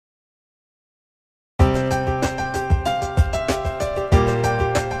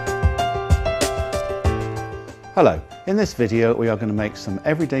Hello, in this video we are going to make some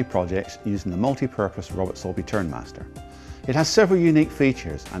everyday projects using the multi-purpose Robert Sorby TurnMaster. It has several unique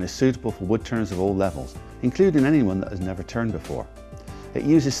features and is suitable for wood turners of all levels, including anyone that has never turned before. It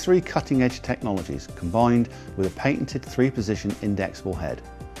uses three cutting-edge technologies combined with a patented three-position indexable head.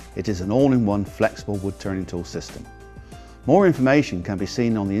 It is an all-in-one flexible wood turning tool system. More information can be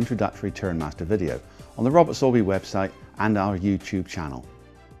seen on the introductory TurnMaster video on the Robert Sorby website and our YouTube channel.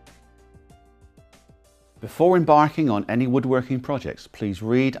 Before embarking on any woodworking projects, please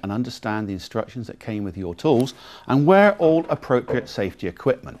read and understand the instructions that came with your tools and wear all appropriate safety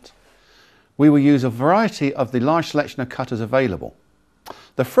equipment. We will use a variety of the large selection of cutters available.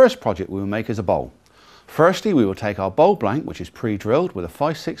 The first project we will make is a bowl. Firstly, we will take our bowl blank, which is pre-drilled with a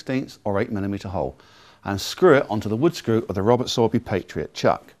 5/16 or 8mm hole, and screw it onto the wood screw of the Robert Sorby Patriot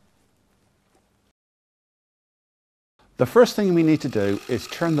chuck. The first thing we need to do is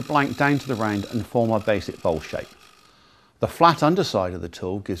turn the blank down to the round and form our basic bowl shape. The flat underside of the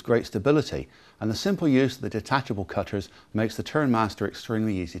tool gives great stability, and the simple use of the detachable cutters makes the TurnMaster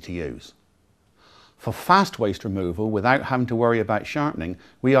extremely easy to use. For fast waste removal without having to worry about sharpening,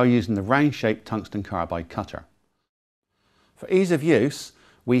 we are using the round-shaped tungsten carbide cutter. For ease of use,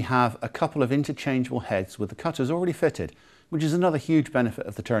 we have a couple of interchangeable heads with the cutters already fitted, which is another huge benefit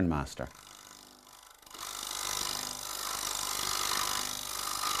of the TurnMaster.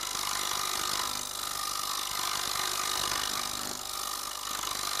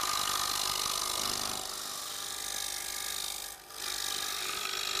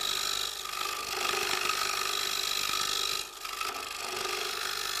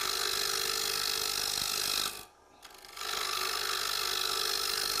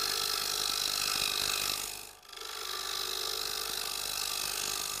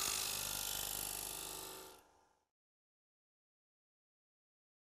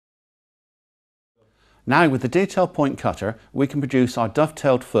 Now with the detail point cutter, we can produce our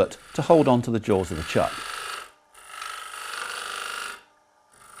dovetailed foot to hold on to the jaws of the chuck.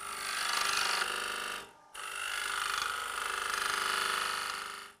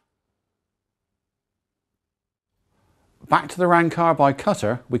 Back to the round carbide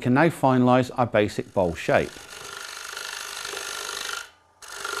cutter, we can now finalise our basic bowl shape.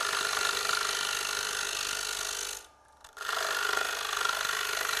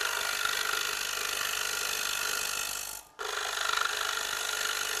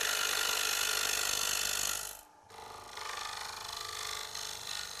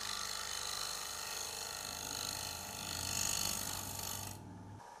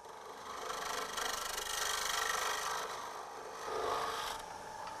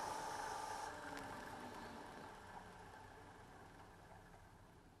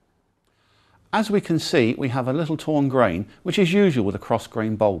 As we can see, we have a little torn grain, which is usual with a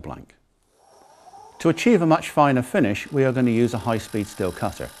cross-grain bowl blank. To achieve a much finer finish, we are going to use a high-speed steel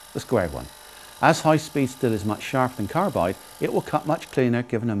cutter, the square one. As high-speed steel is much sharper than carbide, it will cut much cleaner,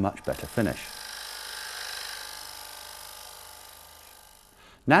 giving a much better finish.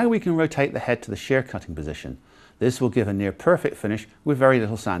 Now we can rotate the head to the shear cutting position. This will give a near perfect finish with very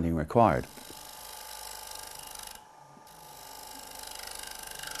little sanding required.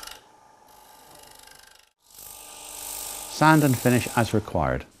 Sand and finish as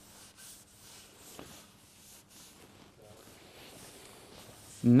required.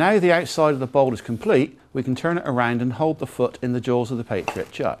 Now the outside of the bowl is complete, we can turn it around and hold the foot in the jaws of the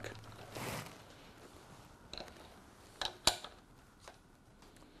Patriot chuck.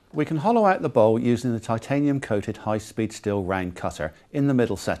 We can hollow out the bowl using the titanium coated high-speed steel round cutter in the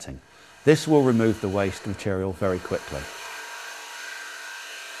middle setting. This will remove the waste material very quickly.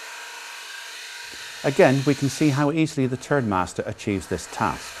 Again, we can see how easily the TurnMaster achieves this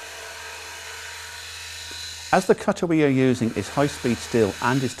task. As the cutter we are using is high-speed steel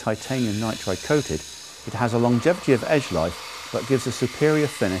and is titanium nitride coated, it has a longevity of edge life but gives a superior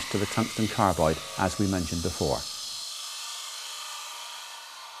finish to the tungsten carbide, as we mentioned before.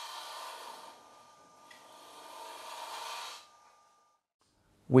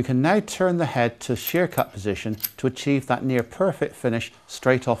 We can now turn the head to shear cut position to achieve that near perfect finish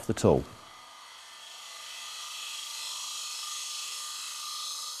straight off the tool.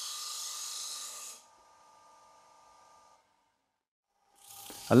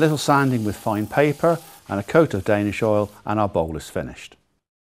 A little sanding with fine paper and a coat of Danish oil and our bowl is finished.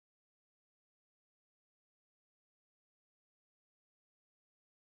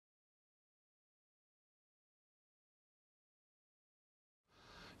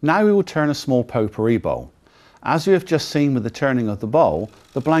 Now we will turn a small potpourri bowl. As we have just seen with the turning of the bowl,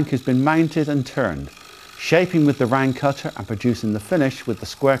 the blank has been mounted and turned, shaping with the round cutter and producing the finish with the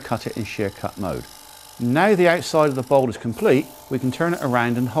square cutter in shear cut mode. Now the outside of the bowl is complete, we can turn it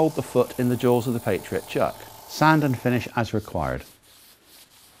around and hold the foot in the jaws of the Patriot chuck. Sand and finish as required.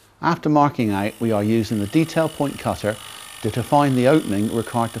 After marking out, we are using the detail point cutter to define the opening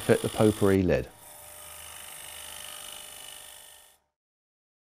required to fit the potpourri lid.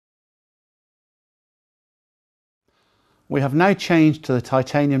 We have now changed to the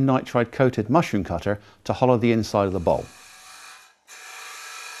titanium nitride coated mushroom cutter to hollow the inside of the bowl.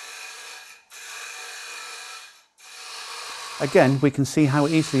 Again, we can see how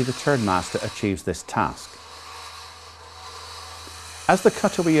easily the TurnMaster achieves this task. As the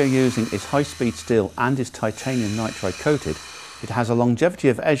cutter we are using is high-speed steel and is titanium nitride coated, it has a longevity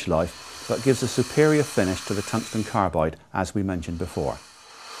of edge life but gives a superior finish to the tungsten carbide, as we mentioned before.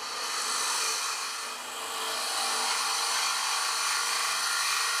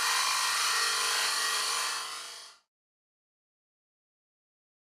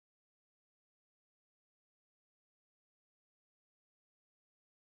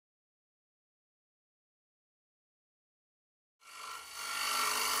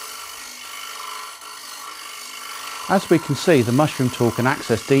 As we can see, the mushroom tool can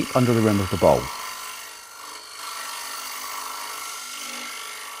access deep under the rim of the bowl.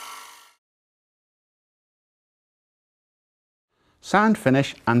 Sand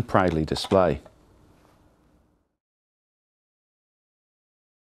finish and proudly display.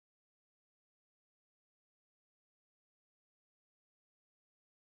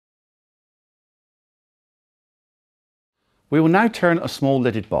 We will now turn a small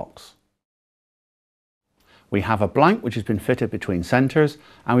lidded box. We have a blank which has been fitted between centres,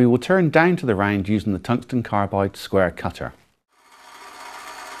 and we will turn down to the round using the tungsten carbide square cutter.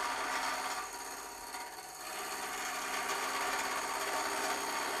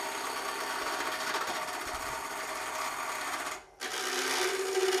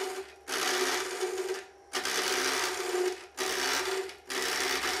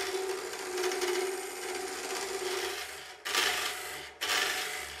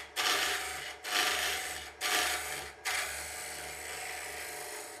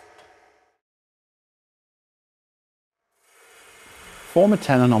 Form a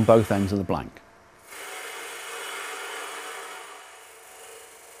tenon on both ends of the blank.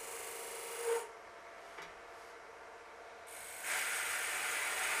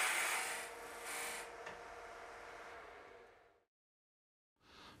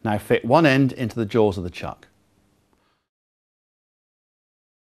 Now fit one end into the jaws of the chuck.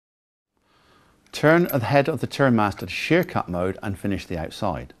 Turn the head of the TurnMaster to shear cut mode and finish the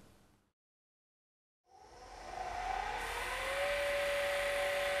outside.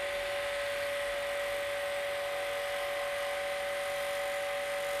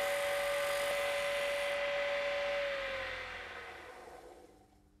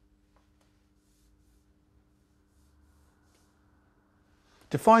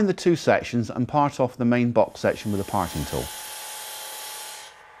 Define the two sections and part off the main box section with a parting tool.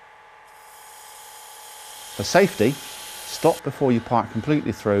 For safety, stop before you part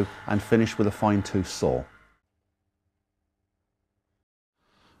completely through and finish with a fine-tooth saw.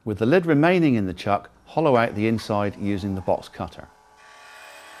 With the lid remaining in the chuck, hollow out the inside using the box cutter.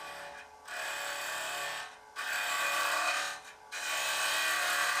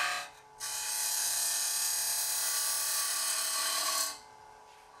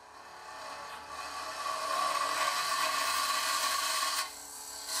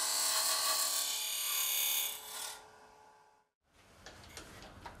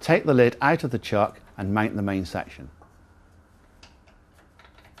 Take the lid out of the chuck and mount the main section.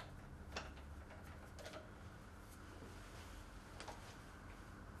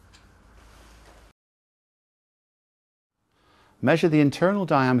 Measure the internal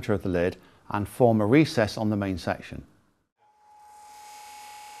diameter of the lid and form a recess on the main section.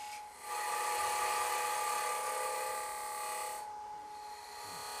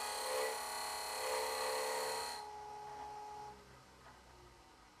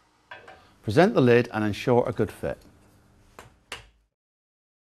 Present the lid and ensure a good fit.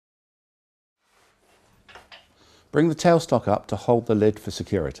 Bring the tailstock up to hold the lid for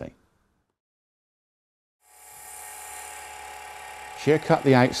security. Shear cut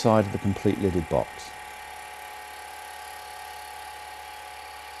the outside of the complete lidded box.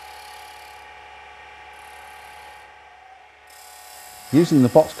 Using the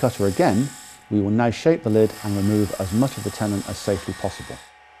box cutter again, we will now shape the lid and remove as much of the tenon as safely possible.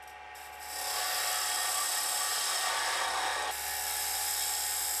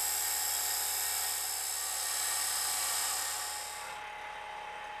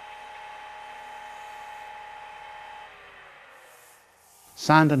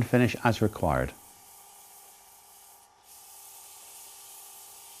 Sand and finish as required.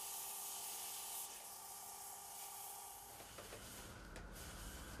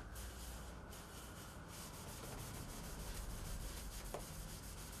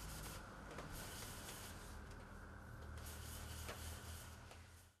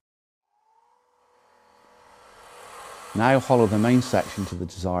 Now hollow the main section to the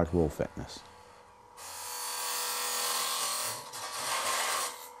desired wall thickness.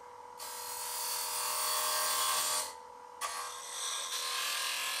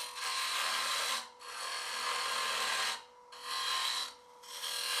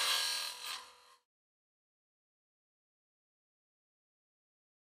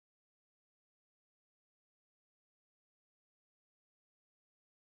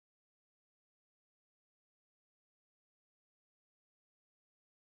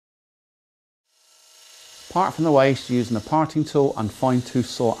 Part from the waste using the parting tool and fine tooth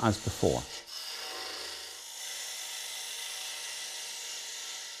saw as before.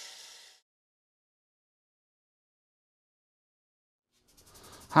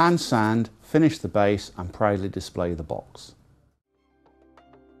 Hand sand, finish the base and proudly display the box.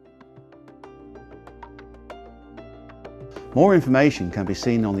 More information can be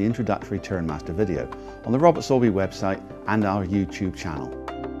seen on the introductory TurnMaster video on the Robert Sorby website and our YouTube channel.